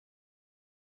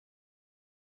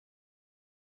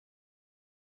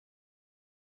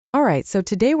Alright, so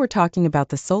today we're talking about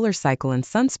the solar cycle and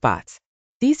sunspots.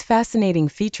 These fascinating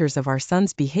features of our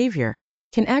sun's behavior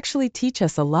can actually teach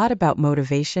us a lot about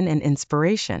motivation and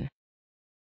inspiration.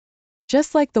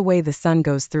 Just like the way the sun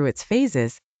goes through its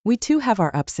phases, we too have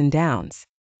our ups and downs.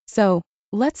 So,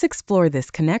 let's explore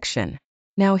this connection.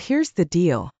 Now here's the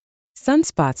deal.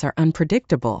 Sunspots are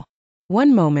unpredictable.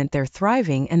 One moment they're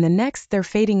thriving and the next they're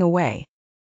fading away.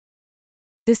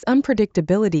 This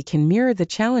unpredictability can mirror the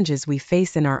challenges we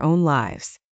face in our own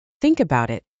lives. Think about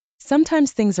it.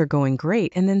 Sometimes things are going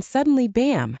great and then suddenly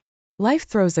bam! Life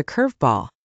throws a curveball.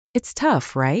 It's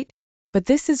tough, right? But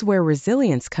this is where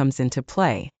resilience comes into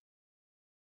play.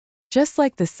 Just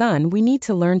like the sun, we need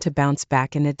to learn to bounce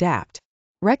back and adapt.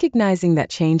 Recognizing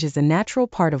that change is a natural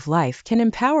part of life can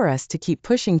empower us to keep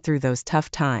pushing through those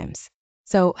tough times.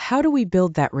 So, how do we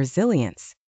build that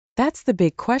resilience? That's the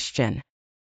big question.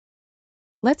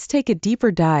 Let's take a deeper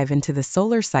dive into the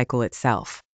solar cycle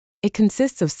itself. It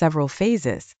consists of several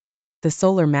phases. The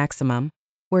solar maximum,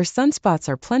 where sunspots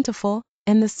are plentiful,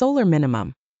 and the solar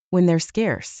minimum, when they're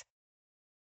scarce.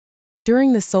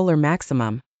 During the solar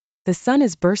maximum, the sun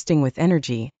is bursting with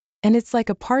energy, and it's like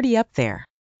a party up there.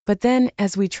 But then,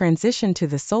 as we transition to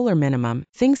the solar minimum,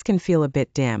 things can feel a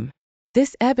bit dim.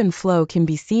 This ebb and flow can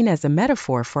be seen as a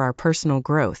metaphor for our personal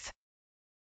growth.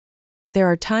 There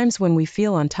are times when we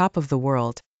feel on top of the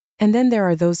world, and then there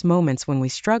are those moments when we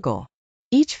struggle.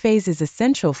 Each phase is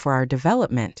essential for our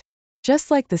development. Just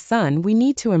like the sun, we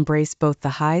need to embrace both the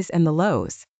highs and the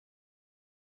lows.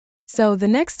 So the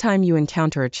next time you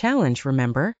encounter a challenge,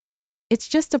 remember, it's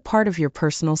just a part of your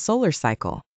personal solar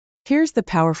cycle. Here's the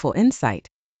powerful insight.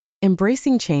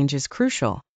 Embracing change is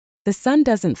crucial. The sun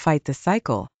doesn't fight the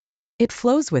cycle. It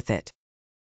flows with it.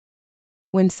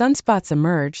 When sunspots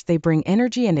emerge, they bring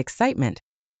energy and excitement,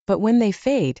 but when they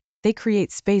fade, they create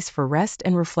space for rest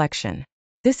and reflection.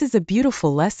 This is a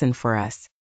beautiful lesson for us.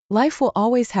 Life will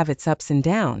always have its ups and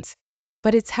downs,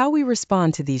 but it's how we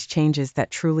respond to these changes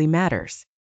that truly matters.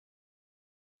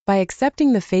 By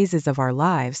accepting the phases of our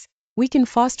lives, we can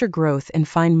foster growth and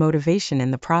find motivation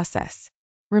in the process.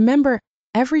 Remember,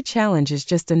 every challenge is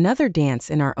just another dance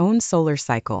in our own solar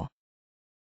cycle.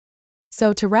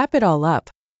 So to wrap it all up,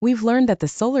 we've learned that the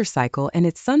solar cycle and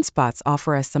its sunspots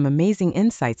offer us some amazing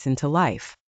insights into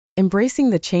life. Embracing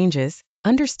the changes,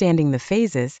 understanding the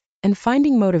phases, and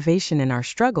finding motivation in our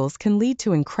struggles can lead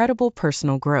to incredible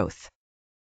personal growth.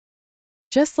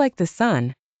 Just like the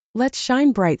sun, let's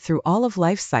shine bright through all of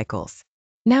life's cycles.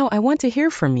 Now I want to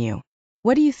hear from you.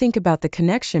 What do you think about the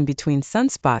connection between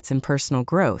sunspots and personal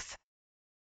growth?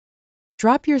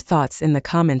 Drop your thoughts in the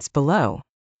comments below.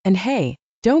 And hey,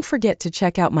 don't forget to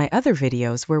check out my other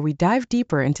videos where we dive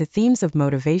deeper into themes of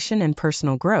motivation and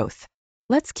personal growth.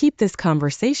 Let's keep this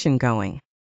conversation going.